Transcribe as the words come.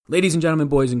Ladies and gentlemen,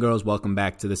 boys and girls, welcome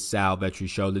back to the Sal Vetri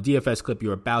Show. The DFS clip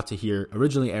you're about to hear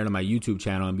originally aired on my YouTube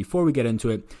channel, and before we get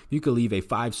into it, if you could leave a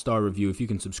 5-star review, if you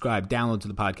can subscribe, download to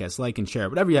the podcast, like and share,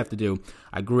 whatever you have to do,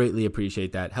 I greatly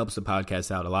appreciate that. Helps the podcast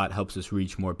out a lot, helps us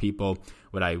reach more people.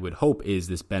 What I would hope is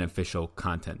this beneficial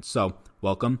content. So,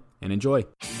 welcome and enjoy.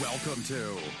 Welcome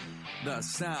to the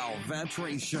Sal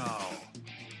Vetri Show.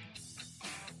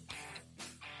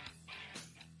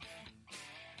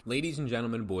 Ladies and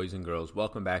gentlemen, boys and girls,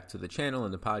 welcome back to the channel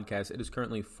and the podcast. It is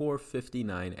currently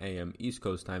 4:59 a.m. East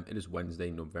Coast time. It is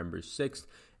Wednesday, November 6th,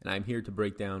 and I'm here to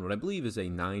break down what I believe is a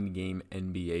 9-game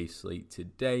NBA slate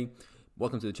today.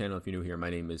 Welcome to the channel if you're new here. My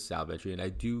name is Sal Vetri, and I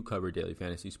do cover daily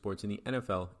fantasy sports in the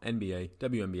NFL, NBA,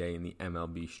 WNBA, and the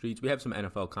MLB streets. We have some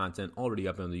NFL content already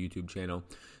up on the YouTube channel.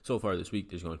 So far this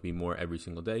week, there's going to be more every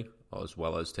single day, as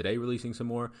well as today releasing some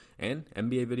more, and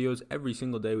NBA videos every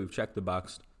single day. We've checked the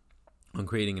box on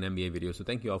creating an NBA video, so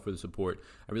thank you all for the support.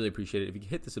 I really appreciate it. If you could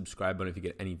hit the subscribe button if you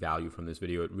get any value from this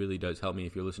video, it really does help me.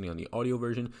 If you're listening on the audio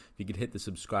version, if you could hit the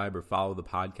subscribe or follow the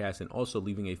podcast, and also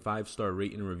leaving a 5-star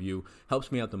rate and review helps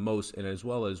me out the most, and as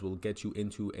well as will get you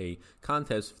into a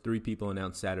contest. 3 people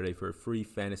announced Saturday for a free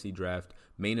fantasy draft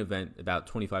main event,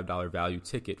 about $25 value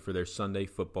ticket for their Sunday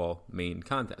football main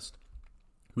contest.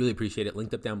 Really appreciate it.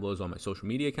 Linked up down below is all my social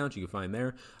media accounts you can find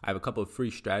there. I have a couple of free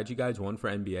strategy guides, one for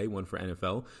NBA, one for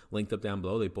NFL, linked up down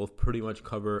below. They both pretty much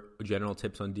cover general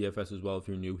tips on DFS as well if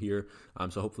you're new here.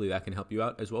 So hopefully that can help you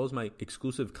out, as well as my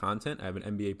exclusive content. I have an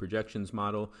NBA projections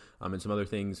model and some other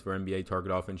things for NBA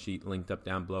target offense sheet linked up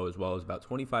down below, as well as about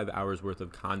 25 hours worth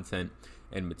of content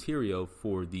and material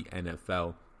for the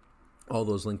NFL. All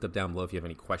those linked up down below. If you have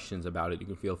any questions about it, you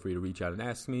can feel free to reach out and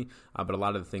ask me. But a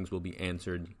lot of the things will be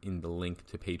answered in the link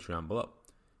to Patreon below.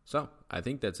 So I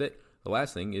think that's it. The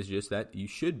last thing is just that you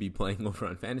should be playing over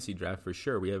on Fantasy Draft for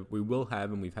sure. We will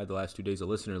have, and we've had the last 2 days, a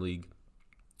listener league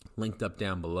linked up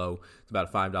down below. It's about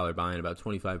a $5 buy-in, about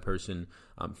 25-person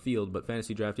field. But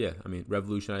Fantasy Draft,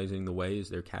 revolutionizing the way is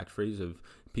their catchphrase of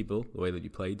people, the way that you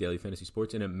play daily fantasy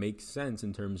sports. And it makes sense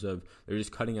in terms of they're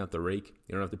just cutting out the rake.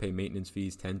 You don't have to pay maintenance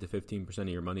fees. 10 to 15% of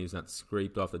your money is not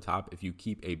scraped off the top. If you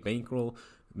keep a bankroll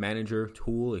manager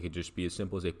tool, it could just be as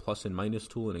simple as a plus and minus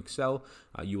tool in Excel.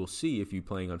 You will see if you're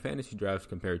playing on Fantasy Draft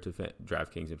compared to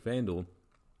Draftkings and FanDuel,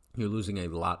 you're losing a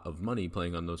lot of money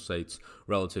playing on those sites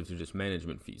relative to just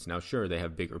management fees. Now, sure, they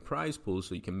have bigger prize pools,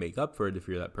 so you can make up for it if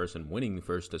you're that person winning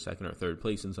first to second or third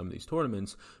place in some of these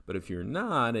tournaments. But if you're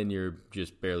not and you're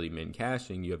just barely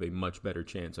min-cashing, you have a much better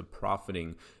chance of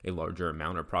profiting a larger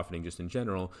amount, or profiting just in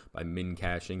general by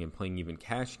min-cashing and playing even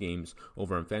cash games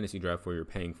over on Fantasy Draft, where you're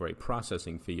paying for a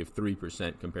processing fee of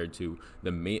 3% compared to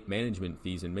the management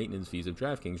fees and maintenance fees of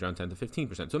DraftKings around 10 to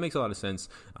 15%. So it makes a lot of sense.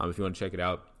 If you want to check it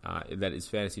out, that is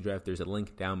Fantasy Draft. There's a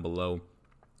link down below.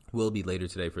 Will be later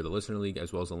today for the Listener League,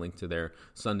 as well as a link to their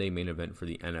Sunday main event for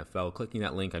the NFL. Clicking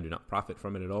that link, I do not profit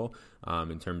from it at all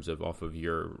in terms of off of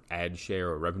your ad share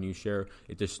or revenue share.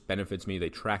 It just benefits me. They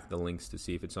track the links to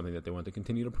see if it's something that they want to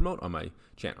continue to promote on my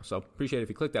channel. So appreciate it if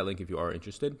you click that link if you are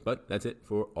interested. But that's it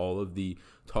for all of the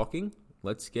talking.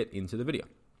 Let's get into the video.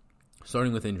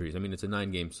 Starting with injuries. It's a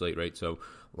 9-game slate, right? So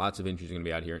lots of injuries are going to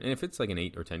be out here. And if it's like an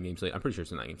 8 or 10-game slate, I'm pretty sure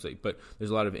it's a 9-game slate. But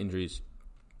there's a lot of injuries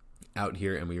out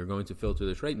here, and we are going to filter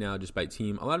this right now just by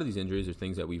team. A lot of these injuries are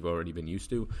things that we've already been used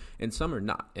to, and some are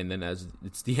not. And then as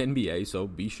it's the NBA, so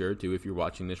be sure to, if you're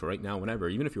watching this right now, whenever,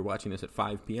 even if you're watching this at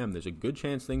 5 p.m., there's a good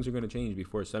chance things are going to change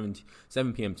before 7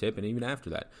 p.m. tip, and even after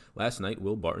that. Last night,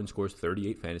 Will Barton scores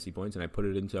 38 fantasy points, and I put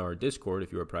it into our Discord,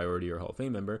 if you're a Priority or Hall of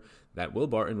Fame member, that Will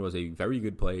Barton was a very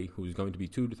good play who was going to be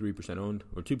 2 to 3% owned,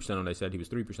 or 2% owned. I said he was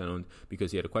 3% owned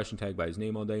because he had a question tag by his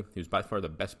name all day. He was by far the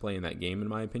best play in that game, in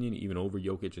my opinion, even over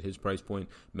Jokic at his price point.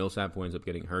 Millsap, who ends up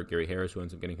getting hurt, Gary Harris, who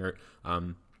ends up getting hurt,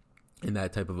 and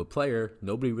that type of a player,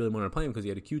 nobody really wanted to play him because he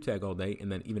had a Q tag all day,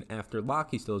 and then even after lock,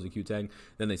 he still has a Q tag.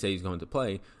 Then they say he's going to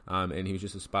play, and he was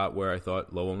just a spot where I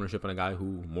thought low ownership on a guy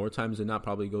who more times than not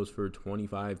probably goes for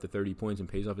 25 to 30 points and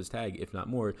pays off his tag, if not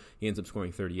more. He ends up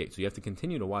scoring 38. So you have to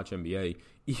continue to watch NBA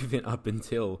even up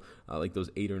until like those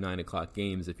 8 or 9 o'clock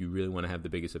games if you really want to have the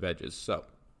biggest of edges. So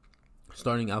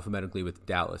starting alphabetically with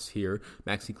Dallas here,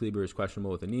 Maxi Kleber is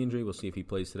questionable with a knee injury. We'll see if he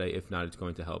plays today. If not, it's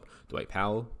going to help Dwight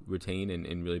Powell retain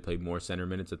and really play more center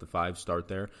minutes at the 5 start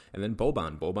there. And then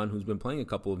Boban, who's been playing a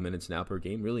couple of minutes now per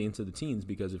game, really into the teens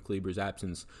because of Kleber's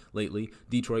absence lately.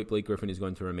 Detroit, Blake Griffin is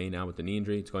going to remain now with the knee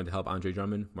injury. It's going to help Andre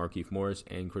Drummond, Markieff Morris,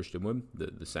 and Christian Wood,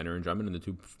 the center and Drummond, and the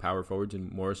 2 power forwards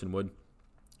in Morris and Wood.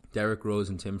 Derrick Rose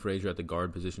and Tim Frazier at the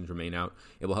guard positions remain out.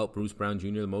 It will help Bruce Brown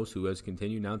Jr. the most, who has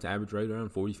continued now to average right around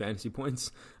 40 fantasy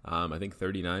points. I think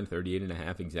 39, 38 and a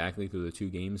half exactly through the 2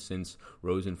 games since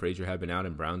Rose and Frazier have been out,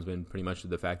 and Brown's been pretty much the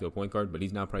de facto point guard, but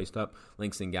he's now priced up.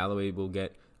 Langston Galloway will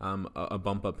get a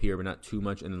bump up here, but not too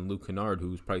much. And then Luke Kennard,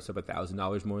 who's priced up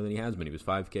 $1,000 more than he has been. He was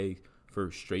 $5K for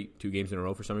straight 2 games in a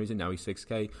row for some reason. Now he's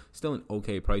 $6K. Still an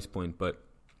okay price point, but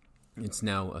it's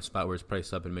now a spot where it's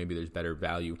priced up and maybe there's better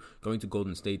value. Going to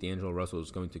Golden State, D'Angelo Russell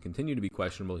is going to continue to be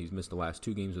questionable. He's missed the last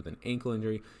 2 games with an ankle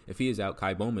injury. If he is out,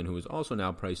 Kai Bowman, who is also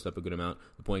now priced up a good amount,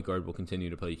 the point guard, will continue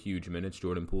to play huge minutes.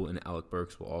 Jordan Poole and Alec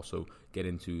Burks will also get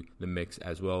into the mix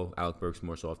as well. Alec Burks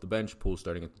more so off the bench. Poole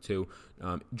starting at the 2.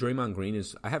 Draymond Green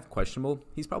is, I have questionable.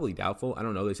 He's probably doubtful. I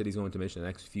don't know. They said he's going to miss the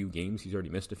next few games. He's already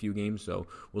missed a few games, so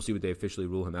we'll see what they officially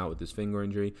rule him out with this finger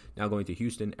injury. Now going to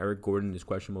Houston, Eric Gordon is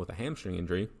questionable with a hamstring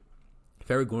injury. If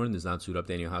Eric Gordon does not suit up,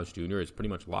 Daniel House Jr. is pretty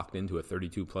much locked into a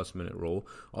 32-plus minute role.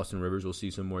 Austin Rivers will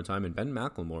see some more time, and Ben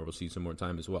McLemore will see some more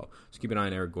time as well. So keep an eye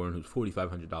on Eric Gordon, who's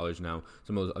 $4,500 now.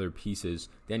 Some of those other pieces,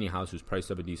 Daniel House, who's priced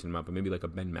up a decent amount, but maybe like a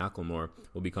Ben McLemore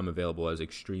will become available as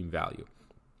extreme value.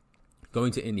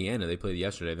 Going to Indiana, they played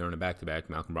yesterday. They're on a back-to-back.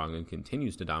 Malcolm Brogdon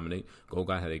continues to dominate.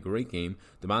 Goga had a great game.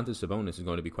 Domantas Sabonis is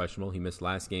going to be questionable. He missed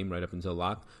last game right up until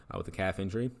lock with a calf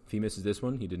injury. If he misses this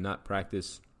one, he did not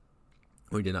practice,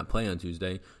 or he did not play on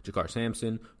Tuesday. Jakar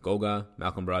Sampson, Goga,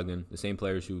 Malcolm Brogdon, the same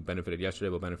players who benefited yesterday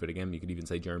will benefit again. You could even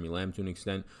say Jeremy Lamb to an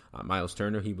extent. Miles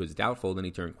Turner, he was doubtful, then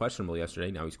he turned questionable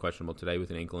yesterday. Now he's questionable today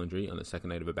with an ankle injury on the second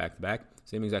night of a back-to-back.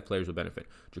 Same exact players will benefit.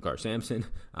 Jakar Sampson,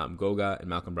 Goga, and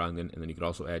Malcolm Brogdon, and then you could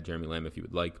also add Jeremy Lamb if you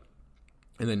would like.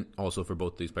 And then also for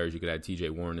both these players, you could add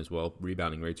TJ Warren as well.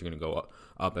 Rebounding rates are going to go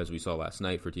up as we saw last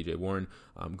night for TJ Warren.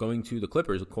 Going to the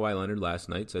Clippers, Kawhi Leonard last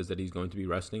night says that he's going to be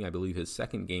resting, I believe, his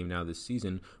second game now this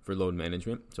season for load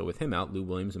management. So with him out, Lou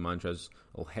Williams and Montrezl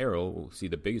Harrell will see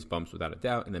the biggest bumps without a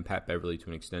doubt. And then Pat Beverly, to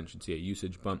an extent, should see a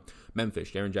usage bump. Memphis,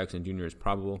 Jaren Jackson Jr. is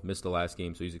probable. Missed the last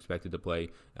game, so he's expected to play.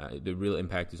 The real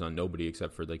impact is on nobody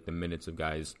except for like the minutes of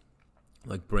guys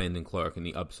like Brandon Clark and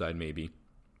the upside maybe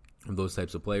of those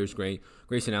types of players.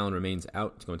 Grayson Allen remains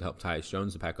out. It's going to help Tyus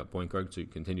Jones, the backup point guard, to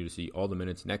continue to see all the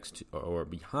minutes next to, or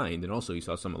behind. And also, you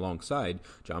saw some alongside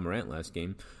John Morant last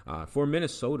game. For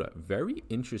Minnesota, very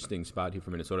interesting spot here for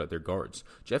Minnesota at their guards.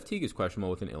 Jeff Teague is questionable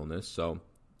with an illness, so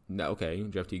okay,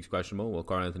 Jeff Teague's questionable. Well,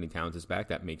 Karl Anthony Towns is back.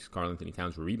 That makes Karl Anthony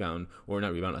Towns'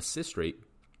 assist rate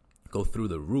go through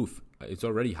the roof. It's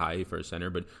already high for a center,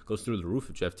 but goes through the roof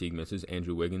if Jeff Teague misses.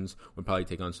 Andrew Wiggins would probably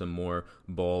take on some more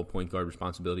ball point guard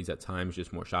responsibilities at times,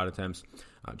 just more shot attempts.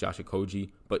 Josh Okogie.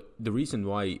 But the reason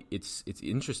why it's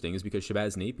interesting is because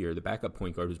Shabazz Napier, the backup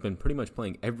point guard, who's been pretty much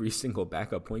playing every single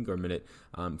backup point guard minute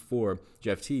for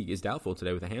Jeff Teague, is doubtful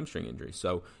today with a hamstring injury.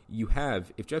 So you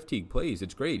have, if Jeff Teague plays,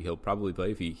 it's great. He'll probably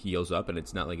play if he heals up, and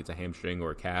it's not like it's a hamstring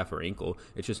or a calf or ankle.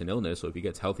 It's just an illness. So if he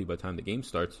gets healthy by the time the game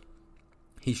starts,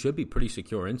 he should be pretty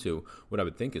secure into what I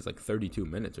would think is like 32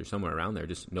 minutes or somewhere around there,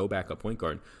 just no backup point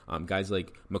guard. Guys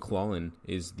like McClellan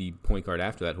is the point guard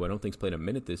after that, who I don't think's played a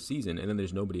minute this season, and then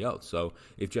there's nobody else. So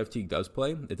if Jeff Teague does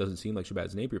play, it doesn't seem like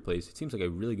Shabazz Napier plays. It seems like a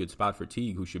really good spot for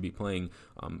Teague, who should be playing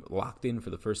locked in for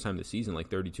the first time this season,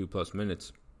 like 32-plus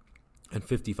minutes. And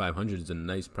 $5,500 is a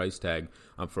nice price tag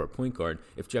for a point guard.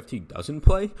 If Jeff Teague doesn't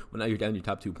play, well, now you're down to your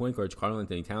top 2 point guards. Karl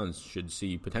Anthony Towns should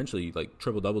see potentially like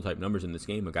triple-double type numbers in this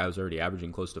game. A guy who's already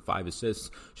averaging close to 5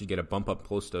 assists should get a bump up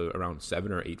close to around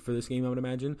 7 or 8 for this game, I would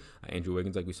imagine. Andrew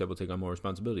Wiggins, like we said, will take on more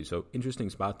responsibility. So interesting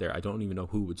spot there. I don't even know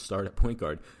who would start at point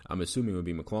guard. I'm assuming it would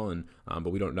be McClellan, but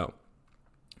we don't know.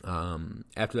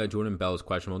 After that, Jordan Bell is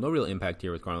questionable. No real impact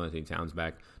here with Karl Anthony Towns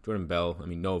back. Jordan Bell,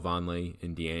 Noah Vonleh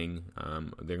and Dieng,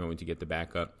 they're going to get the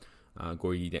backup.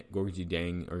 Gorgie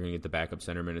Dang are going to get the backup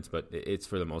center minutes, but it's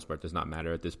for the most part does not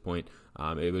matter at this point.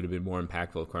 It would have been more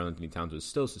impactful if Karl Anthony Towns was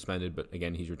still suspended, but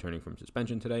again, he's returning from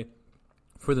suspension today.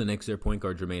 For the Knicks, their point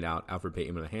guards remain out. Alfred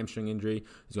Payton with a hamstring injury.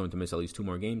 He's going to miss at least 2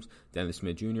 more games. Dennis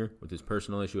Smith Jr. with his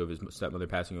personal issue of his stepmother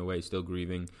passing away, still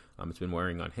grieving. It's been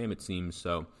wearing on him, it seems,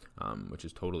 so which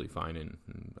is totally fine and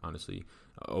honestly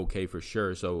okay for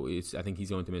sure. So I think he's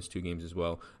going to miss 2 games as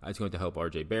well. It's going to help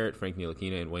R.J. Barrett, Frank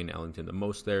Ntilikina, and Wayne Ellington the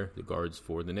most there, the guards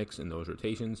for the Knicks in those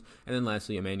rotations. And then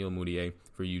lastly, Emmanuel Mudiay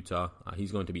for Utah.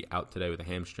 He's going to be out today with a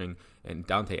hamstring. And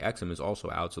Dante Exum is also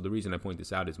out. So the reason I point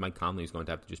this out is Mike Conley is going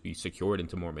to have to just be secured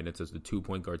into more minutes as the 2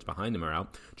 point guards behind him are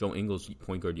out. Joe Ingles'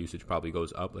 point guard usage probably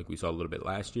goes up like we saw a little bit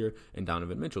last year. And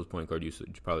Donovan Mitchell's point guard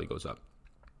usage probably goes up.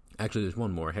 Actually, there's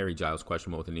one more. Harry Giles,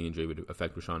 questionable with a knee injury, would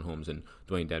affect Rashawn Holmes and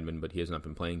Dwayne Dedmon, but he has not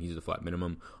been playing. He's a flat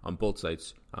minimum on both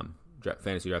sites,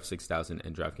 Fantasy Draft 6,000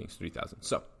 and Draftkings 3,000.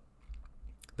 So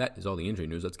that is all the injury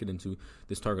news. Let's get into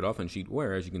this target offense sheet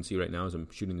where, as you can see right now as I'm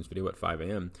shooting this video at 5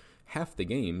 a.m., half the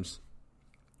games,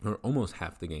 or almost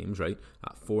half the games, right?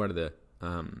 4 out of the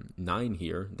 9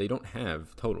 here, they don't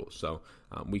have totals. So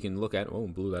we can look at,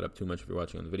 blew that up too much if you're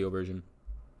watching on the video version.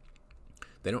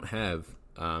 They don't have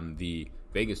the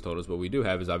Vegas totals. What we do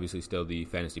have is obviously still the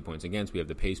fantasy points against. We have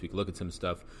the pace. We can look at some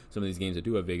stuff, some of these games that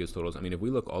do have Vegas totals. I mean, if we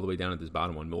look all the way down at this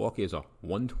bottom one, Milwaukee has a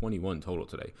 121 total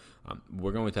today.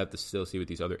 We're going to have to still see what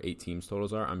these other 8 teams'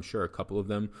 totals are. I'm sure a couple of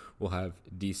them will have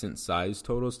decent size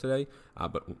totals today,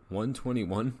 but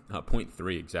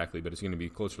 121.3 exactly, but it's going to be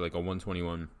closer to like a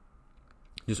 121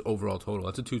 just overall total.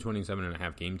 That's a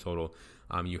 227.5 game total.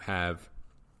 You have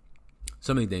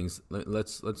so many things.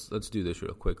 Let's do this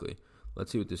real quickly. Let's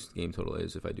see what this game total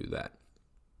is if I do that.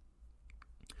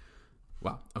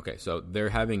 Wow. Okay, so they're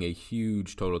having a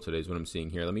huge total today is what I'm seeing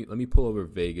here. Let me pull over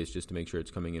Vegas just to make sure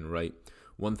it's coming in right.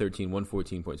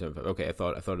 114.75. Okay, I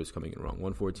thought it was coming in wrong.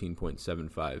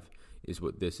 114.75 is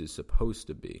what this is supposed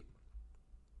to be.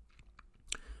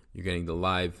 You're getting the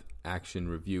live action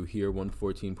review here,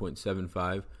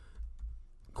 114.75.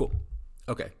 Cool.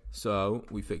 Okay, so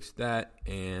we fixed that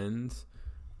and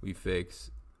we fix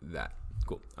that.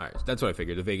 Cool. All right, so that's what I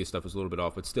figured. The Vegas stuff was a little bit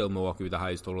off, but still Milwaukee with the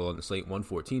highest total on the slate,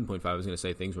 114.5. I was going to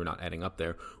say things were not adding up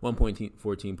there. 114.5,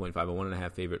 a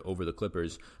 1.5 favorite over the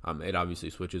Clippers. It obviously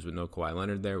switches with no Kawhi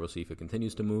Leonard there. We'll see if it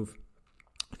continues to move.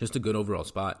 Just a good overall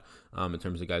spot in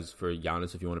terms of guys for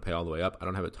Giannis if you want to pay all the way up. I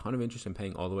don't have a ton of interest in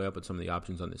paying all the way up with some of the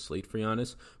options on this slate for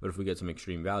Giannis, but if we get some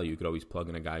extreme value, you could always plug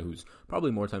in a guy who's probably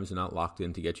more times than not locked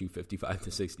in to get you 55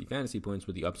 to 60 fantasy points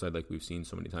with the upside like we've seen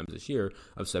so many times this year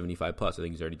of 75 plus. I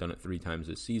think he's already done it 3 times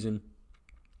this season.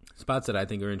 Spots that I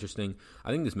think are interesting.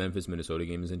 I think this Memphis-Minnesota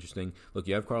game is interesting. Look,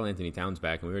 you have Karl-Anthony Towns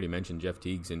back, and we already mentioned Jeff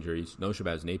Teague's injuries. No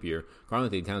Shabazz Napier.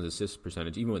 Karl-Anthony Towns' assist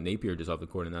percentage, even with Napier just off the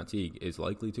court and not Teague, is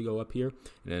likely to go up here.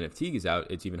 And then if Teague is out,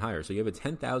 it's even higher. So you have a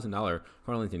 $10,000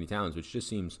 Karl-Anthony Towns, which just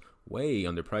seems way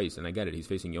underpriced. And I get it. He's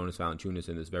facing Jonas Valanciunas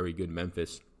in this very good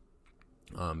Memphis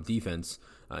defense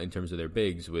in terms of their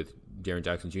bigs, with Jaren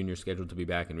Jackson Jr. scheduled to be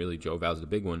back, and really Joe Val's the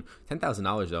big one.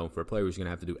 $10,000 though for a player who's going to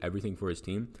have to do everything for his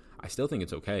team, I still think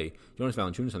it's okay. Jonas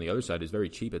Valanciunas on the other side is very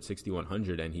cheap at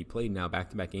 $6,100, and he played now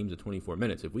back-to-back games of 24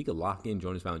 minutes. If we could lock in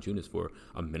Jonas Valanciunas for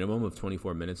a minimum of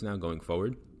 24 minutes now going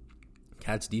forward,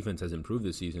 Cat's defense has improved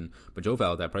this season, but Joe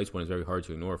Val at that price point is very hard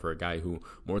to ignore for a guy who,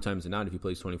 more times than not, if he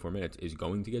plays 24 minutes, is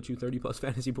going to get you 30-plus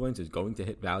fantasy points, is going to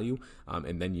hit value,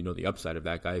 and then you know the upside of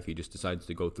that guy if he just decides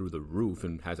to go through the roof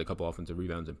and has a couple offensive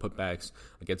rebounds and putbacks,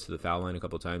 gets to the foul line a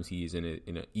couple times, he's in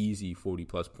an easy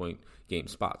 40-plus point game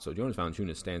spot. So Jonas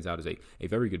Valanciunas stands out as a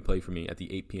very good play for me at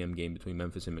the 8 p.m. game between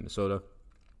Memphis and Minnesota.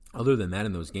 Other than that,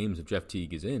 in those games, if Jeff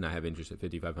Teague is in, I have interest at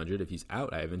 5,500. If he's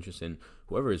out, I have interest in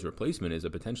whoever his replacement is,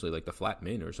 potentially like the flat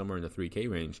min or somewhere in the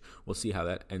 3K range. We'll see how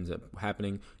that ends up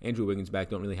happening. Andrew Wiggins back.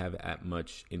 Don't really have that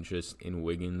much interest in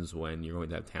Wiggins when you're going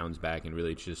to have Towns back. And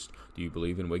really, it's just, do you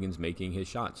believe in Wiggins making his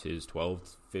shots, his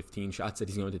 12, 15 shots that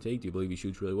he's going to take? Do you believe he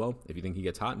shoots really well? If you think he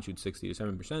gets hot and shoots 60 to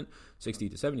 70%, 60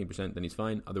 to 70%, then he's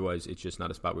fine. Otherwise, it's just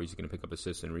not a spot where he's going to pick up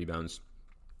assists and rebounds,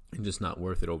 and just not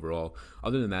worth it overall.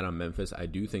 Other than that, on Memphis, I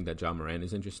do think that Ja Morant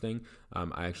is interesting.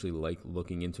 I actually like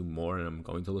looking into more, and I'm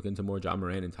going to look into more. Ja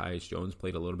Morant and Tyus Jones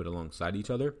played a little bit alongside each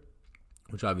other,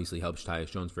 which obviously helps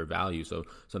Tyus Jones for value, so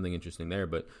something interesting there.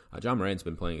 But Ja Morant's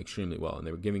been playing extremely well, and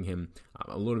they were giving him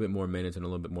a little bit more minutes and a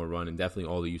little bit more run, and definitely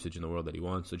all the usage in the world that he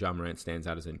wants. So Ja Morant stands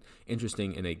out as an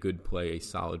interesting and a good play, a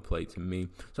solid play to me.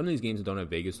 Some of these games that don't have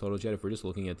Vegas totals yet, if we're just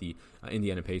looking at the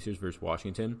Indiana Pacers versus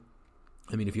Washington,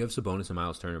 I mean, if you have Sabonis and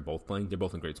Miles Turner both playing, they're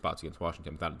both in great spots against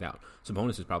Washington, without a doubt.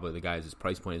 Sabonis is probably the guy, his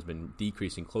price point has been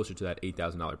decreasing closer to that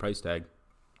 $8,000 price tag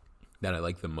that I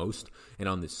like the most. And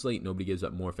on this slate, nobody gives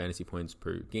up more fantasy points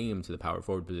per game to the power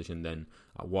forward position than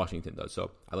Washington does.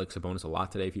 So I like Sabonis a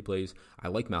lot today if he plays. I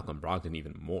like Malcolm Brogdon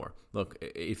even more. Look,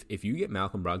 if you get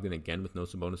Malcolm Brogdon again with no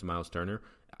Sabonis and Miles Turner,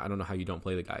 I don't know how you don't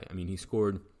play the guy. I mean, he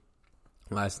scored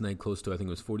last night close to, I think it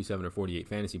was 47 or 48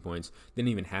 fantasy points. Didn't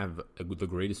even have the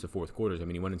greatest of fourth quarters. I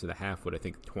mean, he went into the half with, I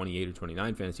think, 28 or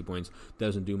 29 fantasy points.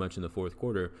 Doesn't do much in the fourth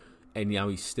quarter. And now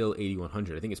he's still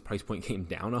 8,100. I think his price point came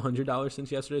down $100 since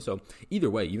yesterday. So either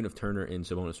way, even if Turner and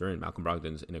Sabonis are in, Malcolm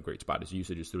Brogdon's in a great spot. His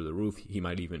usage is through the roof. He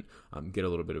might even get a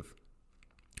little bit of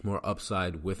more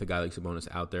upside with a guy like Sabonis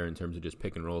out there in terms of just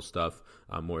pick and roll stuff,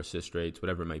 more assist rates,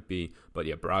 whatever it might be. But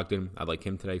yeah, Brogdon, I like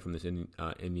him today from this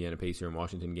Indiana Pacer and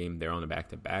Washington game. They're on a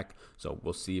back-to-back, so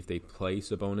we'll see if they play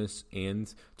Sabonis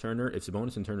and Turner. If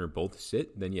Sabonis and Turner both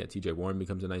sit, then yeah, TJ Warren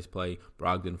becomes a nice play.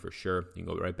 Brogdon for sure. You can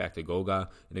go right back to Goga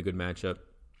in a good matchup.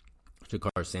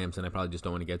 Jakar Sampson, I probably just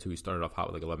don't want to get to. He started off hot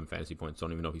with like 11 fantasy points.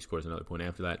 Don't even know if he scores another point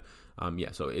after that.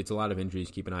 So it's a lot of injuries.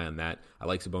 Keep an eye on that. I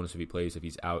like Sabonis if he plays. If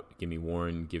he's out, give me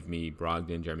Warren, give me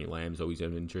Brogdon. Jeremy Lamb's always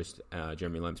of interest.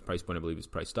 Jeremy Lamb's price point, I believe, is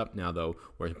priced up now, though,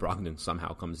 whereas Brogdon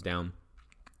somehow comes down.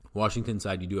 Washington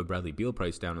side, you do have Bradley Beal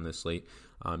priced down on this slate.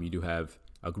 You do have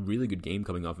a really good game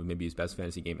coming off of maybe his best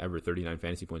fantasy game ever, 39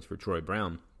 fantasy points for Troy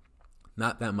Brown.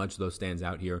 Not that much, though, stands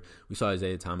out here. We saw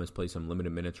Isaiah Thomas play some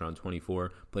limited minutes around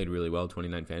 24, played really well,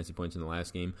 29 fantasy points in the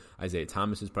last game. Isaiah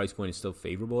Thomas's price point is still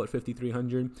favorable at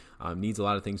 5,300. Needs a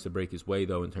lot of things to break his way,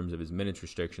 though, in terms of his minutes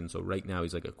restriction. So right now,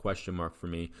 he's like a question mark for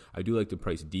me. I do like the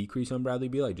price decrease on Bradley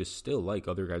Beal. I just still like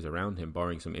other guys around him,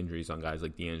 barring some injuries on guys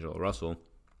like D'Angelo Russell.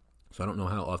 So I don't know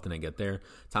how often I get there.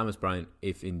 Thomas Bryant,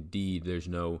 if indeed there's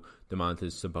no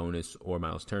Domantas Sabonis or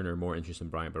Miles Turner, more interest in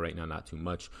Bryant, but right now not too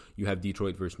much. You have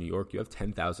Detroit versus New York. You have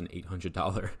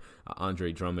 $10,800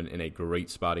 Andre Drummond in a great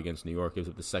spot against New York. Gives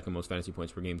up the second most fantasy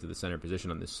points per game to the center position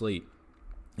on this slate.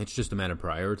 It's just a matter of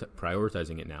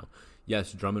prioritizing it now.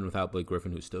 Yes, Drummond without Blake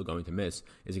Griffin, who's still going to miss,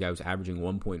 is a guy who's averaging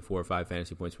 1.45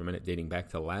 fantasy points per minute dating back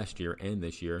to last year and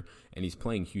this year, and he's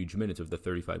playing huge minutes of the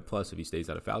 35-plus if he stays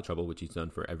out of foul trouble, which he's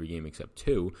done for every game except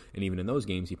 2, and even in those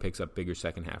games, he picks up bigger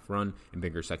second-half run and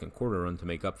bigger second-quarter run to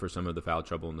make up for some of the foul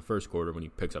trouble in the first quarter when he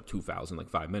picks up 2 fouls in like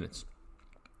 5 minutes.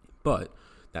 But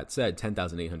that said,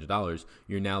 $10,800,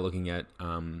 you're now looking at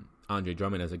Andre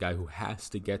Drummond as a guy who has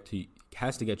to get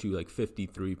you like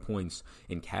 53 points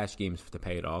in cash games to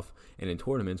pay it off, and in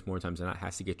tournaments more times than not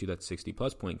has to get you that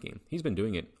 60-plus point game. He's been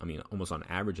doing it, almost on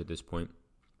average at this point.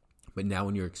 But now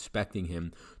when you're expecting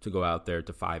him to go out there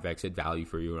to 5x at value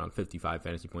for you around 55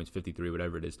 fantasy points, 53,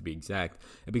 whatever it is to be exact,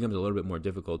 it becomes a little bit more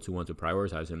difficult to want to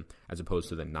prioritize him as opposed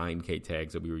to the 9K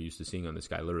tags that we were used to seeing on this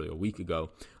guy literally a week ago.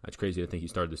 It's crazy to think he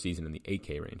started the season in the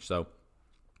 8K range. So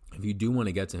if you do want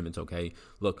to get to him, it's okay.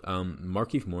 Look,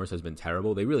 Markieff Morris has been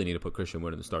terrible. They really need to put Christian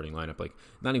Wood in the starting lineup. Like,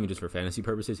 not even just for fantasy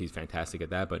purposes. He's fantastic at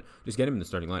that, but just get him in the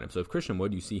starting lineup. So if Christian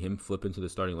Wood, you see him flip into the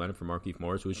starting lineup for Markieff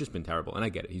Morris, who has just been terrible, and I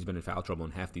get it. He's been in foul trouble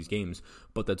in half these games,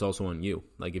 but that's also on you.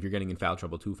 Like, if you're getting in foul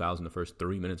trouble, 2 fouls in the first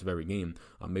 3 minutes of every game,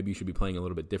 maybe you should be playing a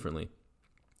little bit differently.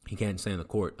 He can't stay on the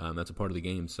court. That's a part of the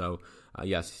game. So,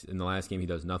 yes, in the last game, he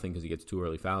does nothing because he gets 2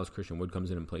 early fouls. Christian Wood comes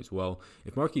in and plays well.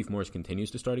 If Markieff Morris continues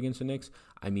to start against the Knicks,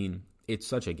 it's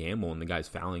such a gamble, and the guy's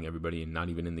fouling everybody and not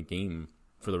even in the game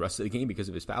for the rest of the game because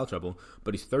of his foul trouble.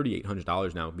 But he's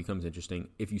 $3,800 now. It becomes interesting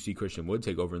if you see Christian Wood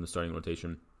take over in the starting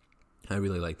rotation. I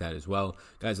really like that as well.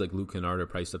 Guys like Luke Kennard are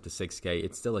priced up to 6K.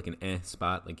 It's still like an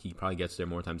spot. Like, he probably gets there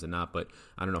more times than not, but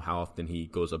I don't know how often he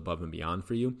goes above and beyond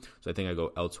for you. So I think I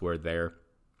go elsewhere there.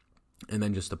 And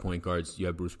then just the point guards, you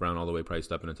have Bruce Brown all the way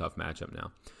priced up in a tough matchup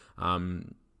now.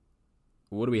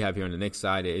 What do we have here on the Knicks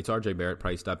side? It's RJ Barrett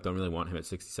priced up. Don't really want him at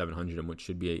 6,700, which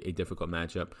should be a difficult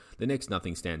matchup. The Knicks,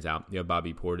 nothing stands out. You have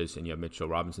Bobby Portis and you have Mitchell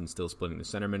Robinson still splitting the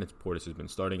center minutes. Portis has been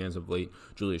starting as of late.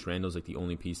 Julius Randle's like the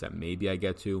only piece that maybe I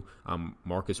get to.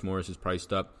 Marcus Morris is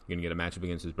priced up. You're going to get a matchup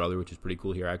against his brother, which is pretty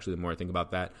cool here, actually, the more I think about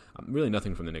that. Really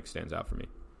nothing from the Knicks stands out for me.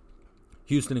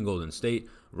 Houston and Golden State.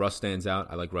 Russ stands out.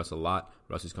 I like Russ a lot.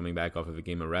 Russ is coming back off of a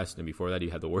game of rest, and before that he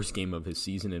had the worst game of his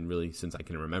season, and really since I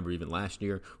can remember, even last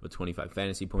year, with 25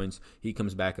 fantasy points. He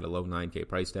comes back at a low 9K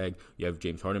price tag. You have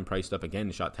James Harden priced up again.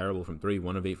 He shot terrible from 3,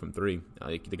 1 of 8 from 3.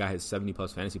 The guy has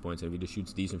 70-plus fantasy points, and if he just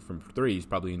shoots decent from 3, he's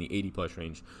probably in the 80-plus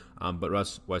range. But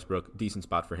Russ Westbrook, decent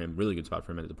spot for him. Really good spot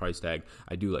for him at the price tag.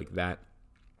 I do like that.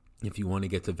 If you want to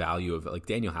get to value of, like,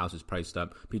 Daniel House is priced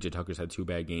up. PJ Tucker's had 2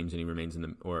 bad games and he remains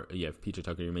if PJ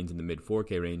Tucker remains in the mid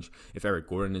 4K range. If Eric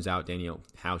Gordon is out, Daniel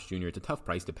House Jr., it's a tough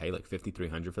price to pay, like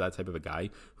 $5,300 for that type of a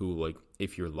guy who, like,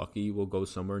 if you're lucky, will go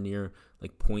somewhere near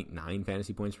like 0.9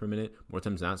 fantasy points per minute. More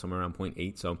times than not, somewhere around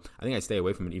 0.8. So I think I stay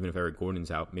away from it even if Eric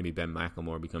Gordon's out. Maybe Ben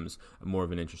McLemore becomes more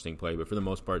of an interesting play. But for the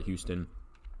most part, Houston,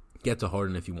 get to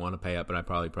Harden if you want to pay up, but I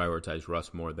probably prioritize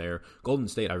Russ more there. Golden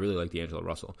State, I really like D'Angelo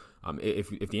Russell.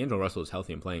 If D'Angelo Russell is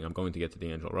healthy and playing, I'm going to get to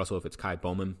D'Angelo Russell. If it's Kai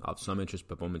Bowman, I'll have some interest,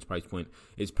 but Bowman's price point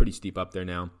is pretty steep up there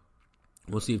now.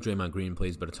 We'll see if Draymond Green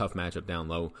plays, but a tough matchup down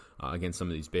low against some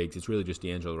of these bigs. It's really just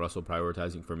D'Angelo Russell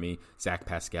prioritizing for me. Zach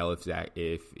Pascal, if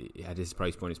at his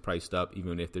price point is priced up,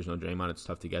 even if there's no Draymond, it's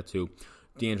tough to get to.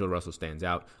 D'Angelo Russell stands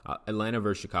out. Atlanta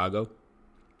versus Chicago.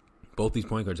 Both these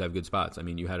point guards have good spots.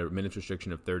 You had a minutes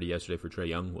restriction of 30 yesterday for Trae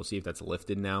Young. We'll see if that's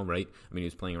lifted now, right? He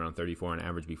was playing around 34 on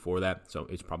average before that, so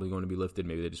it's probably going to be lifted.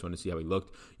 Maybe they just want to see how he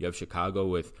looked. You have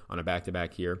Chicago on a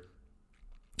back-to-back here.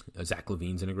 Zach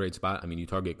LaVine's in a great spot. I mean, you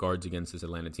target guards against this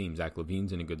Atlanta team. Zach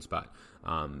LaVine's in a good spot.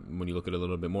 When you look at it a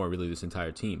little bit more, really this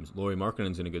entire team. Lauri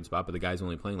Markkanen's in a good spot, but the guy's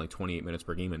only playing like 28 minutes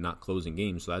per game and not closing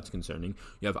games, so that's concerning.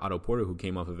 You have Otto Porter, who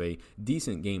came off of a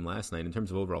decent game last night. In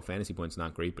terms of overall fantasy points,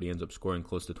 not great, but he ends up scoring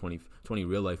close to 20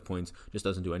 real-life points, just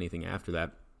doesn't do anything after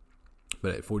that.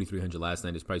 But at 4,300 last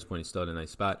night, his price point is still at a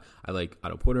nice spot. I like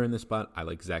Otto Porter in this spot. I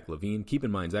like Zach LaVine. Keep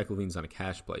in mind, Zach LaVine's not a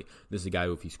cash play. This is a guy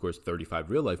who, if he scores 35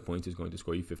 real-life points, is going to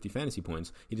score you 50 fantasy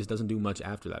points. He just doesn't do much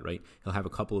after that, right? He'll have a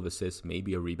couple of assists,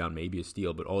 maybe a rebound, maybe a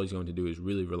steal, but all he's going to do is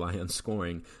really rely on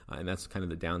scoring, and that's kind of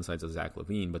the downsides of Zach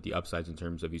LaVine, but the upsides in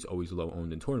terms of he's always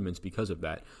low-owned in tournaments because of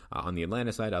that. On the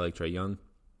Atlanta side, I like Trae Young.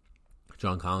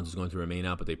 John Collins is going to remain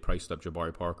out, but they priced up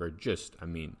Jabari Parker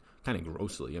kind of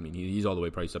grossly. I mean, he's all the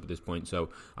way priced up at this point. So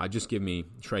just give me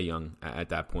Trae Young at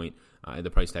that point.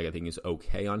 The price tag, I think, is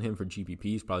okay on him for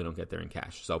GPPs. Probably don't get there in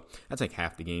cash. So that's like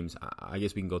half the games. I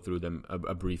guess we can go through them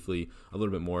briefly a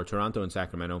little bit more. Toronto and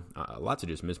Sacramento, lots of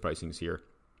just mispricings here.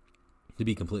 To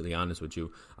be completely honest with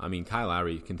you, I mean, Kyle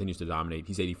Lowry continues to dominate.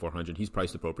 He's 8,400. He's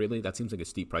priced appropriately. That seems like a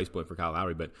steep price point for Kyle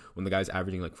Lowry, but when the guy's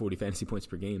averaging like 40 fantasy points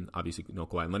per game, obviously no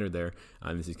Kawhi Leonard there,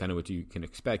 and this is kind of what you can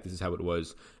expect. This is how it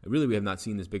was. Really, we have not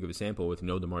seen this big of a sample with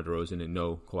no DeMar DeRozan and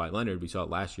no Kawhi Leonard. We saw it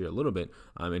last year a little bit,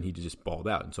 and he just balled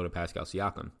out, and so did Pascal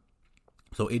Siakam.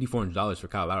 So $8,400 for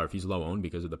Kyle Lowry, if he's low owned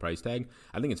because of the price tag,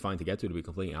 I think it's fine to get to be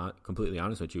completely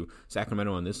honest with you.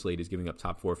 Sacramento on this slate is giving up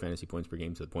top 4 fantasy points per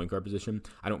game to the point guard position.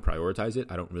 I don't prioritize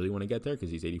it. I don't really want to get there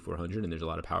because he's 8,400 and there's a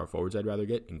lot of power forwards I'd rather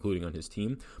get, including on his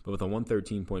team. But with a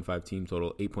 113.5 team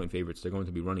total, 8-point favorites, they're going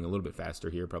to be running a little bit faster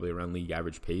here, probably around league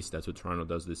average pace. That's what Toronto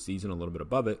does this season, a little bit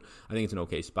above it. I think it's an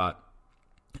okay spot.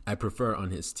 I prefer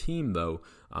on his team, though,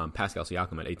 Pascal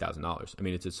Siakam at $8,000. I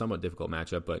mean, it's a somewhat difficult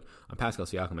matchup, but Pascal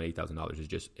Siakam at $8,000 is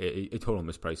just a total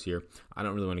misprice here. I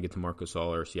don't really want to get to Marc Gasol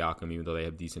or Siakam, even though they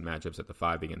have decent matchups at the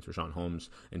 5 against Rashawn Holmes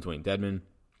and Dwayne Dedmon.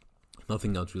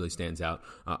 Nothing else really stands out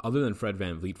other than Fred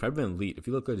VanVleet. Fred VanVleet, if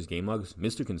you look at his game logs,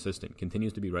 Mr. Consistent,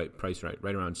 continues to be priced right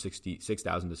around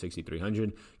 6,000 to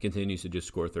 6,300. Continues to just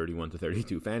score 31 to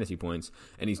 32 fantasy points,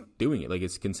 and he's doing it like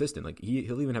it's consistent. Like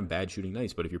he'll even have bad shooting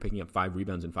nights, but if you're picking up 5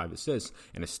 rebounds and 5 assists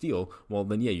and a steal, well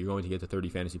then yeah, you're going to get to 30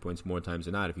 fantasy points more times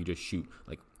than not if you just shoot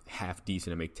like half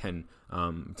decent and make 10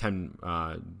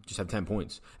 just have 10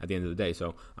 points at the end of the day.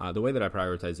 So the way that I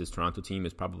prioritize this Toronto team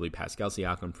is probably Pascal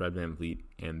Siakam, Fred VanVleet,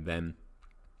 and then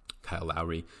Kyle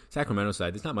Lowry. Sacramento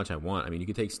side, there's not much I want. I mean, you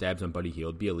could take stabs on Buddy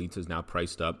Hield. Bielitsa's now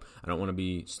priced up. I don't want to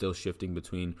be still shifting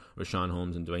between Rashawn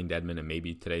Holmes and Dwayne Dedmon, and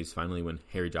maybe today's finally when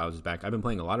Harry Giles is back. I've been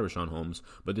playing a lot of Rashawn Holmes,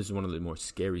 but this is one of the more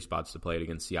scary spots to play it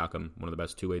against Siakam, one of the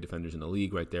best two-way defenders in the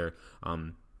league right there.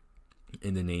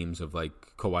 In the names of like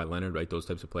Kawhi Leonard, right? Those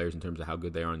types of players in terms of how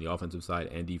good they are on the offensive side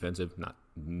and defensive, not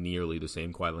nearly the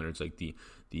same. Kawhi Leonard's like the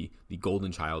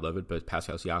golden child of it, but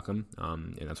Pascal Siakam,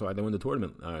 and that's why they won the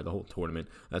tournament, the whole tournament.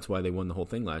 That's why they won the whole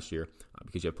thing last year,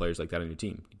 because you have players like that on your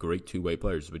team. Great two-way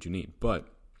players is what you need, but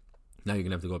now you're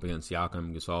going to have to go up against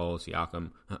Siakam, Gasol,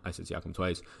 Siakam. I said Siakam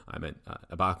twice. I meant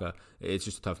Ibaka. It's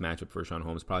just a tough matchup for Rashawn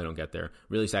Holmes. Probably don't get there.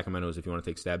 Really, Sacramento's, if you want to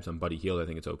take stabs on Buddy Hield, I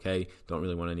think it's okay. Don't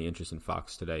really want any interest in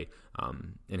Fox today.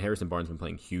 And Harrison Barnes has been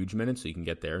playing huge minutes, so you can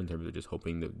get there in terms of just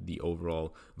hoping that the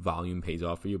overall volume pays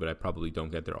off for you, but I probably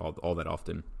don't get there all that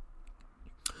often.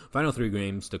 Final 3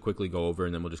 games to quickly go over,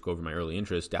 and then we'll just go over my early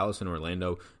interest. Dallas and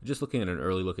Orlando. Just looking at an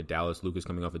early look at Dallas. Luka's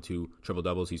coming off of 2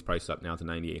 triple-doubles. He's priced up now to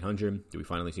 $9,800. Do we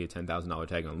finally see a $10,000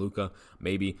 tag on Luka?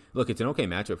 Maybe. Look, it's an okay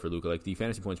matchup for Luka. Like, the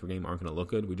fantasy points per game aren't going to look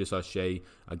good. We just saw Shea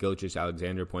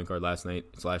Gilgeous-Alexander, point guard last night,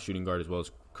 / shooting guard, as well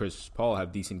as Chris Paul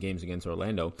have decent games against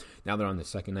Orlando. Now they're on the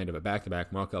second night of a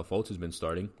back-to-back. Markelle Fultz has been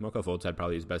starting. Markelle Fultz had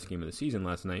probably his best game of the season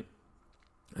last night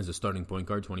as a starting point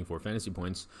guard, 24 fantasy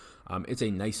points. It's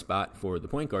a nice spot for the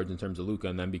point guards in terms of Luka,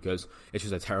 and then because it's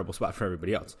just a terrible spot for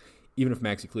everybody else. Even if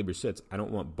Maxi Kleber sits, I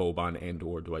don't want Boban and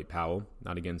or Dwight Powell,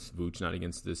 not against Vooch, not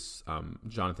against this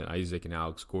Jonathan Isaac and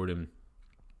Alex Gordon,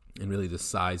 and really the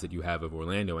size that you have of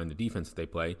Orlando and the defense that they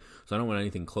play. So I don't want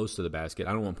anything close to the basket.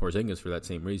 I don't want Porzingis for that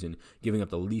same reason. Giving up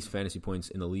the least fantasy points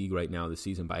in the league right now this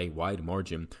season by a wide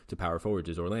margin to power forwards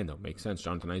is Orlando. Makes sense.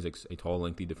 Jonathan Isaac's a tall,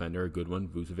 lengthy defender, a good one.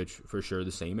 Vucevic for sure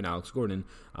the same, and Alex Gordon,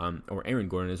 or Aaron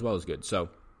Gordon as well is good. So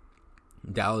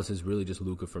Dallas is really just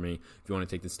Luka for me. If you want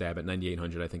to take the stab at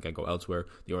 9,800, I think I go elsewhere.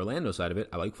 The Orlando side of it,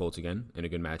 I like Fultz again in a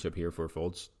good matchup here for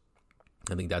Fultz.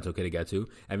 I think that's okay to get to.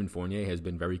 Evan Fournier has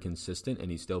been very consistent,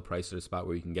 and he's still priced at a spot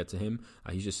where you can get to him.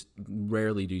 He's just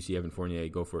rarely do you see Evan Fournier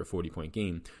go for a 40-point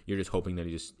game. You're just hoping that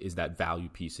he just is that value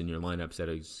piece in your lineups that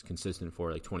is consistent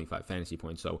for like 25 fantasy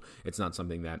points. So it's not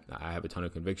something that I have a ton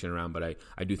of conviction around, but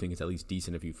I do think it's at least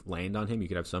decent. If you land on him, you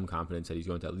could have some confidence that he's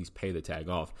going to at least pay the tag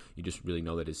off. You just really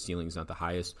know that his ceiling is not the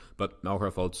highest. But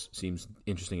Markelle Fultz seems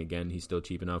interesting again. He's still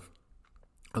cheap enough.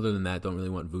 Other than that, don't really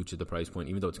want Vooch at the price point,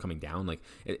 even though it's coming down. Like,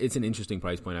 it's an interesting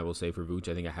price point, I will say, for Vooch.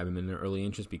 I think I have him in an early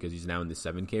interest because he's now in the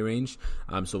 7K range.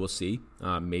 So we'll see.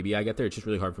 Maybe I get there. It's just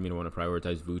really hard for me to want to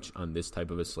prioritize Vooch on this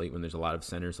type of a slate when there's a lot of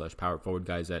center/power forward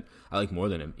guys that I like more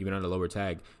than him, even at a lower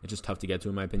tag. It's just tough to get to,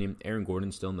 in my opinion. Aaron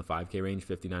Gordon's still in the 5K range,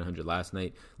 5,900 last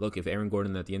night. Look, if Aaron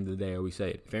Gordon, at the end of the day, I always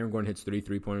say it, if Aaron Gordon hits 3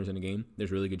 3-pointers in a game,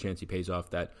 there's a really good chance he pays off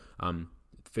that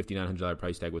 $5,900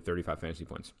 price tag with 35 fantasy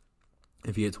points.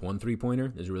 If he hits 1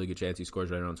 3-pointer, there's a really good chance he scores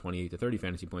right around 28 to 30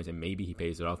 fantasy points, and maybe he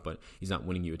pays it off, but he's not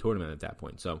winning you a tournament at that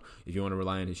point. So if you want to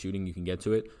rely on his shooting, you can get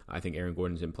to it. I think Aaron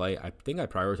Gordon's in play. I think I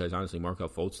prioritize, honestly, Markelle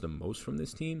Fultz the most from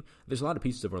this team. There's a lot of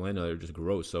pieces of Orlando that are just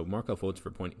gross. So Markelle Fultz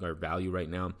for point guard value right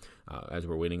now, as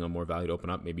we're waiting on more value to open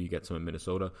up. Maybe you get some in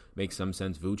Minnesota. Makes some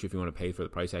sense. Vooch, if you want to pay for the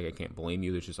price tag, I can't blame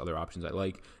you. There's just other options I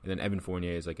like. And then Evan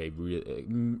Fournier is like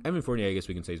Evan Fournier, I guess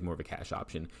we can say, is more of a cash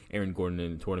option. Aaron Gordon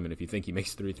in the tournament, if you think he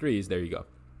makes 3 threes, there you go.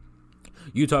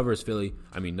 Utah versus Philly,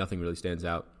 I mean, nothing really stands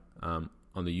out on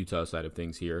the Utah side of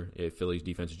things here. Philly's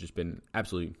defense has just been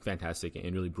absolutely fantastic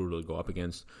and really brutal to go up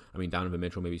against. I mean, Donovan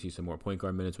Mitchell maybe sees some more point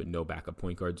guard minutes with no backup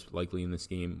point guards likely in this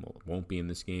game, won't be in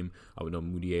this game. With no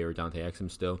Moutier or Dante Exum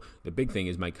still. The big thing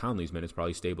is Mike Conley's minutes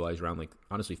probably stabilize around, like,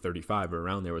 honestly 35 or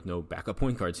around there with no backup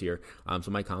point guards here.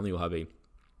 So Mike Conley will have a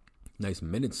nice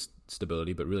minutes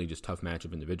stability, but really just tough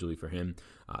matchup individually for him.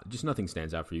 Just nothing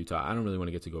stands out for Utah. I don't really want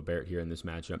to get to Gobert here in this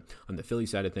matchup. On the Philly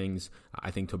side of things,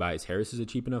 I think Tobias Harris is a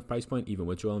cheap enough price point, even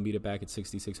with Joel Embiid back at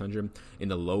 6,600. In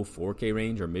the low 4K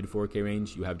range or mid 4K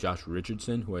range, you have Josh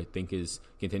Richardson, who I think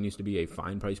continues to be a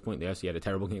fine price point. Yes, he had a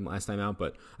terrible game last time out,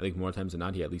 but I think more times than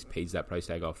not, he at least pays that price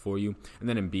tag off for you. And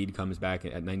then Embiid comes back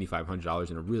at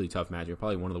 $9,500 in a really tough matchup,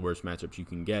 probably one of the worst matchups you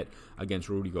can get against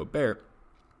Rudy Gobert.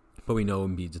 But we know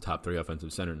Embiid's a top 3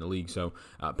 offensive center in the league, so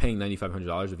paying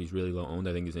 $9,500 if he's really low owned,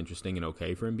 I think is interesting and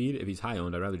okay for Embiid. If he's high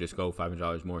owned, I'd rather just go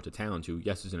 $500 more to Towns, who,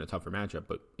 yes, is in a tougher matchup,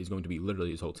 but is going to be literally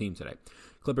his whole team today.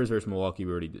 Clippers versus Milwaukee,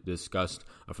 we already discussed.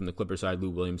 From the Clippers side, Lou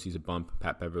Williams sees a bump,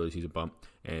 Pat Beverly sees a bump,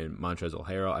 and Montrezl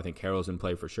Harrell. I think Harrell's in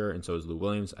play for sure, and so is Lou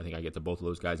Williams. I think I get to both of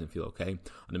those guys and feel okay.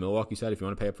 On the Milwaukee side, if you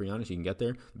want to pay up for Giannis, you can get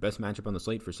there. The best matchup on the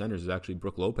slate for centers is actually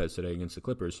Brook Lopez today against the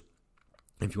Clippers.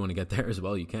 If you want to get there as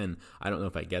well, you can. I don't know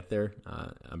if I get there.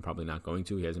 I'm probably not going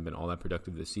to. He hasn't been all that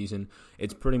productive this season.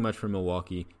 It's pretty much for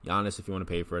Milwaukee. Giannis, if you want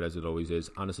to pay for it, as it always is.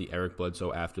 Honestly, Eric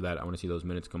Bledsoe after that. I want to see those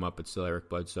minutes come up, but still Eric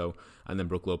Bledsoe. And then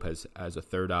Brook Lopez as a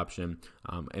third option.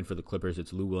 And for the Clippers,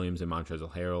 it's Lou Williams and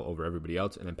Montrezl Harrell over everybody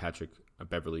else. And then Patrick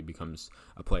Beverly becomes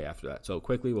a play after that. So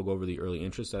quickly, we'll go over the early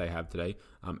interest that I have today.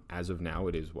 As of now,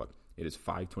 it is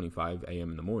 5:25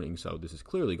 a.m. in the morning, so this is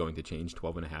clearly going to change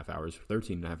 12 and a half hours,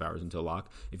 13 and a half hours until lock.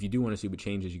 If you do want to see what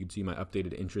changes, you can see my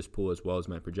updated interest pool as well as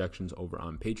my projections over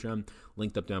on Patreon.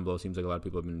 Linked up down below. Seems like a lot of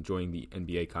people have been enjoying the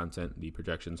NBA content, the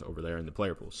projections over there in the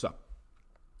player pool. So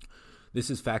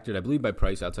this is factored, I believe, by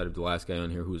price outside of the last guy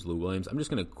on here, who is Lou Williams. I'm just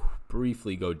going to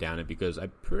briefly go down it because I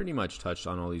pretty much touched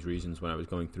on all these reasons when I was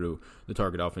going through the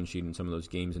target offense sheet and some of those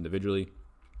games individually.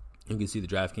 You can see the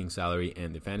Draftkings salary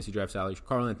and the fantasy draft salary.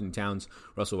 Karl Anthony Towns,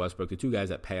 Russell Westbrook, the two guys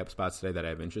that pay up spots today that I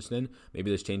have interest in. Maybe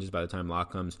this changes by the time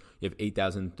lock comes. You have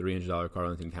 $8,300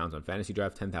 Karl Anthony Towns on fantasy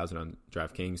draft, $10,000 on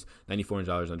Draftkings,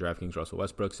 $9,400 on Draftkings Russell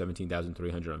Westbrook,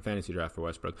 $17,300 on fantasy draft for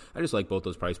Westbrook. I just like both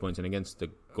those price points. And against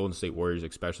the Golden State Warriors,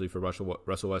 especially for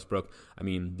Russell Westbrook, I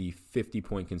mean, the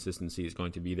 50-point consistency is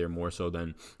going to be there more so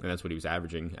than, and that's what he was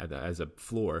averaging as a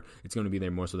floor. It's going to be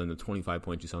there more so than the 25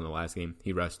 points you saw in the last game.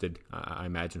 He rested, I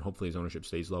imagine. Hopefully his ownership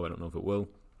stays low. I don't know if it will.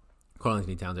 Karl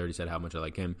Anthony Towns, I already said how much I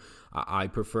like him. I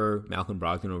prefer Malcolm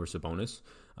Brogdon over Sabonis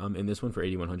in this one for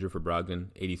 $8,100 for Brogdon,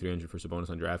 $8,300 for Sabonis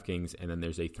on DraftKings, and then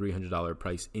there's a $300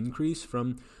 price increase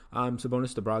from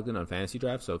Sabonis to Brogdon on Fantasy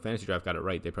Draft. So Fantasy Draft got it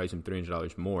right. They priced him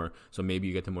 $300 more, so maybe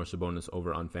you get the more Sabonis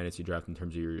over on Fantasy Draft in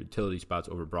terms of your utility spots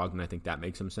over Brogdon. I think that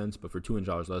makes some sense, but for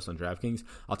 $200 less on DraftKings,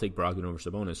 I'll take Brogdon over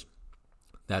Sabonis.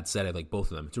 That said, I like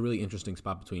both of them. It's a really interesting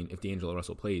spot between if D'Angelo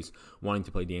Russell plays, wanting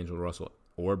to play D'Angelo Russell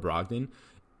or Brogdon.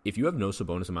 If you have no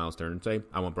Sabonis and Miles Turner today,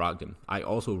 I want Brogdon. I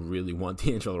also really want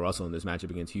D'Angelo Russell in this matchup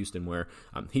against Houston where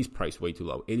he's priced way too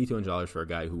low. $8,200 for a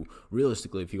guy who,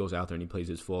 realistically, if he goes out there and he plays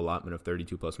his full allotment of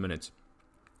 32-plus minutes,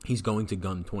 He's going to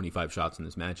gun 25 shots in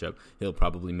this matchup. He'll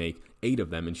probably make 8 of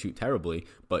them and shoot terribly,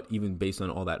 but even based on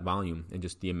all that volume and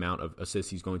just the amount of assists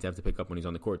he's going to have to pick up when he's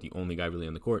on the court, the only guy really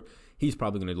on the court, he's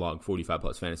probably going to log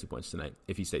 45-plus fantasy points tonight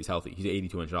if he stays healthy. He's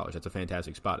 $8,200. That's a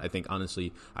fantastic spot. I think,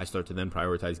 honestly, I start to then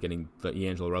prioritize getting the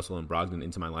D'Angelo Russell and Brogdon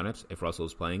into my lineups if Russell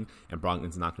is playing and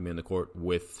Brogdon's not going to be on the court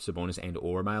with Sabonis and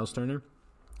or Miles Turner.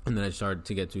 And then I started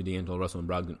to get to D'Angelo Russell and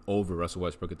Brogdon over Russell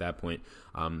Westbrook at that point,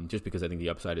 just because I think the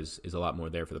upside is a lot more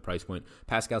there for the price point.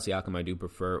 Pascal Siakam I do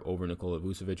prefer over Nikola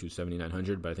Vucevic, who's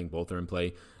 $7,900, but I think both are in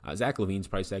play. Zach LaVine's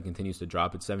price tag continues to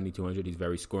drop at $7,200. He's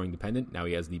very scoring dependent. Now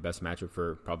he has the best matchup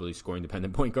for probably scoring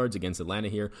dependent point guards against Atlanta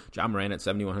here. John Moran at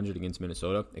 $7,100 against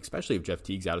Minnesota, especially if Jeff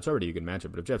Teague's out. It's already a good matchup,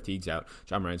 but if Jeff Teague's out,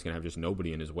 John Moran's going to have just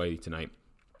nobody in his way tonight.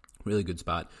 Really good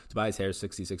spot. Tobias Harris,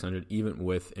 $6,600, even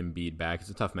with Embiid back.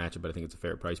 It's a tough matchup, but I think it's a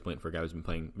fair price point for a guy who's been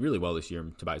playing really well this year.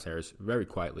 Tobias Harris, very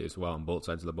quietly as well on both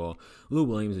sides of the ball. Lou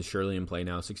Williams is surely in play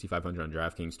now, $6,500 on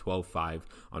DraftKings, $12,500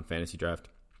 on Fantasy Draft.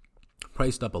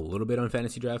 Priced up a little bit on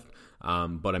Fantasy Draft,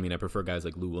 but I mean, I prefer guys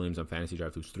like Lou Williams on Fantasy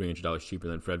Draft, who's $300 cheaper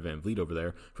than Fred VanVleet over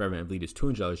there. Fred VanVleet is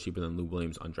 $200 cheaper than Lou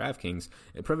Williams on DraftKings.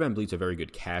 And Fred VanVleet's a very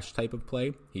good cash type of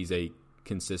play. He's a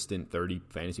consistent 30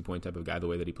 fantasy point type of guy, the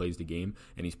way that he plays the game,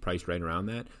 and he's priced right around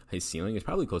that. His ceiling is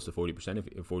probably close to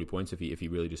 40%, 40 points if he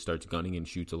really just starts gunning and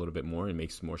shoots a little bit more and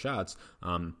makes more shots.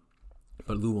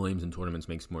 But Lou Williams in tournaments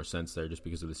makes more sense there just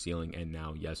because of the ceiling. And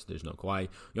now, yes, there's no Kawhi.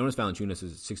 Jonas Valanciunas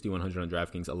is $6,100 on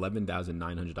DraftKings,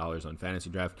 $11,900 on Fantasy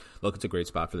Draft. Look, it's a great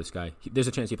spot for this guy. There's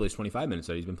a chance he plays 25 minutes.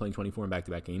 He's been playing 24 in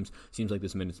back-to-back games. Seems like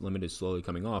this minutes limit is slowly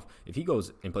coming off. If he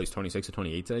goes and plays 26 or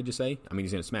 28, did I just say? I mean,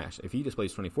 he's going to smash. If he just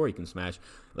plays 24, he can smash.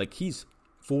 Like, he's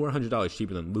 $400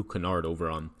 cheaper than Luke Kennard over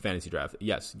on Fantasy Draft.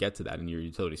 Yes, get to that in your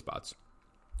utility spots.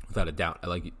 Without a doubt. I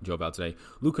like Joe Val today.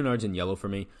 Luke Kennard's in yellow for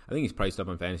me. I think he's priced up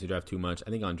on Fantasy Draft too much. I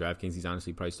think on DraftKings he's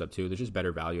honestly priced up too. There's just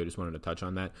better value. I just wanted to touch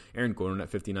on that. Aaron Gordon at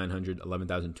 $5,900,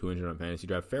 $11,200 on Fantasy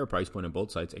Draft. Fair price point on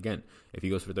both sides. Again, if he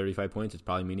goes for 35 points, it's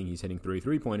probably meaning he's hitting 3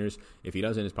 3-pointers. If he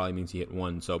doesn't, it probably means he hit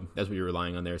 1. So that's what you're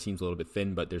relying on there. Seems a little bit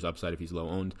thin, but there's upside if he's low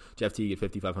owned. Jeff Teague at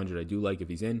 $5,500 I do like if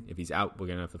he's in. If he's out, we're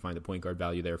going to have to find the point guard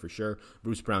value there for sure.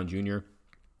 Bruce Brown Jr.,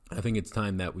 I think it's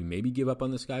time that we maybe give up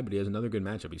on this guy, but he has another good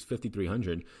matchup. He's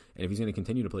 $5,300, and if he's going to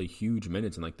continue to play huge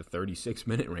minutes in like the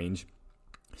 36-minute range,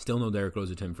 still no Derrick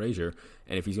Rose or Tim Frazier,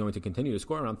 and if he's going to continue to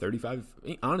score around 35,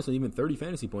 honestly, even 30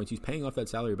 fantasy points, he's paying off that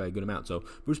salary by a good amount. So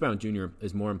Bruce Brown Jr.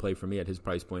 is more in play for me at his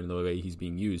price point and the way he's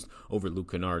being used over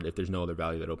Luke Kennard if there's no other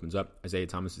value that opens up. Isaiah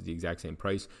Thomas is the exact same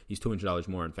price. He's $200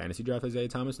 more in Fantasy Draft, Isaiah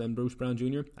Thomas, than Bruce Brown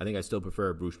Jr. I think I still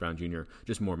prefer Bruce Brown Jr.,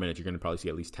 just more minutes. You're going to probably see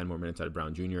at least 10 more minutes out of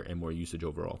Brown Jr. and more usage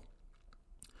overall.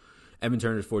 Evan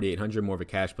Turner's $4,800, more of a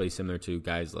cash play similar to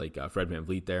guys like Fred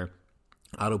VanVleet there.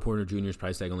 Otto Porter Jr.'s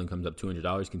price tag only comes up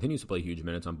 $200. Continues to play huge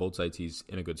minutes on both sides. He's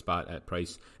in a good spot at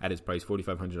his price,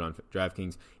 $4,500 on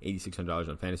DraftKings, $8,600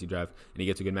 on Fantasy Draft, and he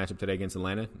gets a good matchup today against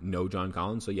Atlanta. No John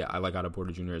Collins, so yeah, I like Otto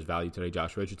Porter Jr. as value today.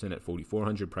 Josh Richardson at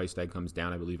 $4,400. Price tag comes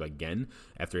down, I believe, again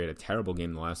after he had a terrible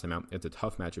game the last time out. It's a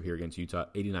tough matchup here against Utah.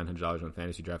 $8,900 on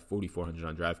Fantasy Draft, $4,400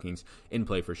 on DraftKings. In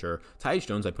play for sure. Tyus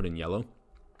Jones I put in yellow.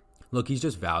 Look, he's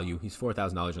just value. He's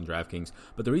 $4,000 on DraftKings.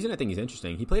 But the reason I think he's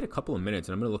interesting, he played a couple of minutes,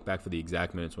 and I'm going to look back for the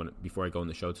exact minutes before I go on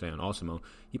the show today on Awesemo.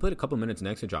 He played a couple of minutes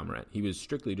next to John Morant. He was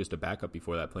strictly just a backup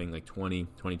before that, playing like 20,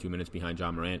 22 minutes behind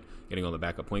John Morant, getting all the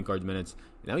backup point guard minutes.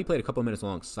 Now he played a couple of minutes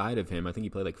alongside of him. I think he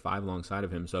played like 5 alongside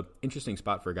of him. So interesting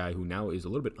spot for a guy who now is a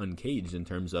little bit uncaged in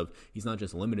terms of he's not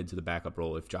just limited to the backup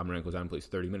role. If John Morant goes out and plays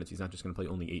 30 minutes, he's not just going to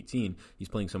play only 18. He's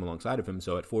playing some alongside of him.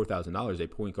 So at $4,000, a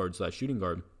point guard / shooting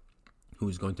guard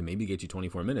who's going to maybe get you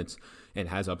 24 minutes and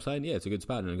has upside, yeah, it's a good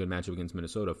spot and a good matchup against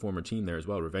Minnesota. Former team there as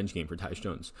well. Revenge game for Tyus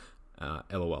Jones.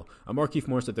 LOL. Markieff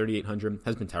Morris at $3,800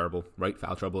 has been terrible, right?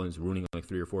 Foul trouble and is ruining like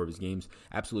 3 or 4 of his games.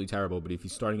 Absolutely terrible. But if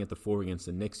he's starting at the 4 against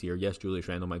the Knicks here, yes, Julius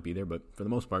Randle might be there, but for the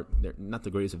most part, they're not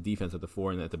the greatest of defense at the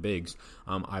 4 and at the bigs.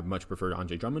 I much prefer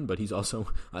Andre Drummond, but he's also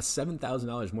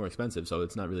 $7,000 more expensive, so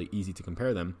it's not really easy to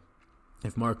compare them.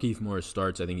 If Markieff Morris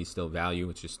starts, I think he's still value.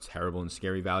 It's just terrible and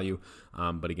scary value.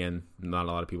 But again, not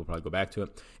a lot of people probably go back to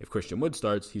it. If Christian Wood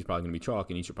starts, he's probably going to be chalk,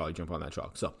 and he should probably jump on that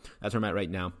chalk. So that's where I'm at right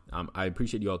now. I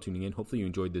appreciate you all tuning in. Hopefully you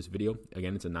enjoyed this video.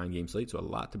 Again, it's a 9-game slate, so a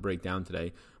lot to break down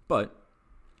today. But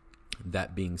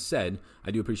that being said, I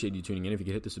do appreciate you tuning in. If you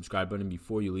could hit the subscribe button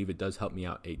before you leave, it does help me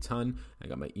out a ton. I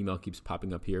got my email keeps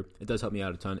popping up here. It does help me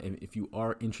out a ton. And if you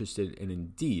are interested in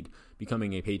indeed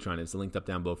becoming a patron, it's linked up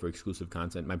down below for exclusive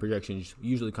content. My projections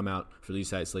usually come out for these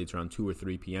side slates around 2 or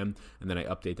 3 p.m. and then I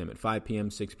update them at 5 p.m.,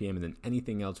 6 p.m., and then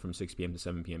anything else from 6 p.m. to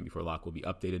 7 p.m. before lock will be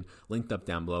updated. Linked up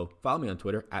down below. Follow me on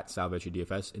Twitter at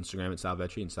SalVetriDFS, Instagram at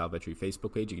SalVetri, and SalVetri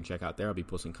Facebook page. You can check out there. I'll be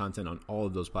posting content on all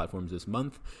of those platforms this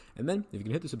month. And then if you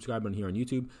can hit the subscribe button one here on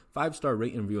YouTube, 5-star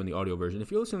rate and review on the audio version.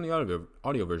 If you're listening to the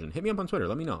audio version, hit me up on Twitter.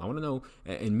 Let me know. I want to know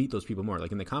and meet those people more.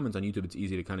 Like in the comments on YouTube, it's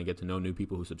easy to kind of get to know new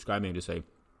people who subscribe me and just say,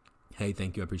 hey,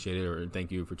 thank you, I appreciate it, or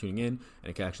thank you for tuning in, and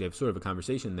it can actually have sort of a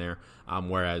conversation there,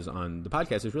 whereas on the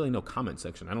podcast, there's really no comment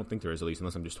section. I don't think there is, at least,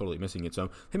 unless I'm just totally missing it.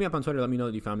 So hit me up on Twitter, let me know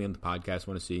that you found me on the podcast,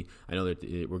 want to see. I know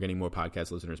that we're getting more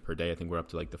podcast listeners per day. I think we're up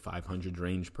to like the 500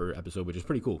 range per episode, which is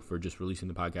pretty cool for just releasing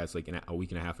the podcast like a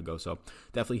week and a half ago. So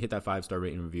definitely hit that 5-star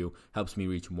rate and review, helps me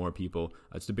reach more people.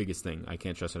 It's the biggest thing. I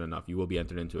can't stress it enough. You will be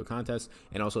entered into a contest,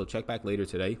 and also check back later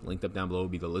today. Linked up down below will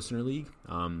be the Listener League.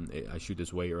 I shoot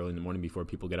this way early in the morning before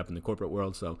people get up in the corporate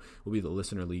world, so will be the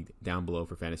Listener League down below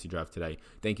for Fantasy Draft today.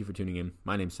 Thank you for tuning in.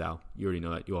 My name's Sal. You already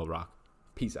know that. You all rock.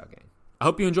 Peace out, gang. I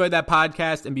hope you enjoyed that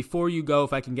podcast. And before you go,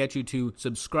 if I can get you to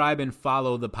subscribe and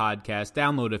follow the podcast,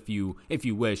 download if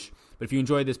you wish. But if you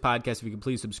enjoyed this podcast, if you could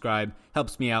please subscribe,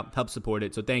 helps me out, helps support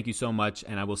it. So thank you so much,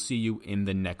 and I will see you in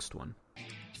the next one.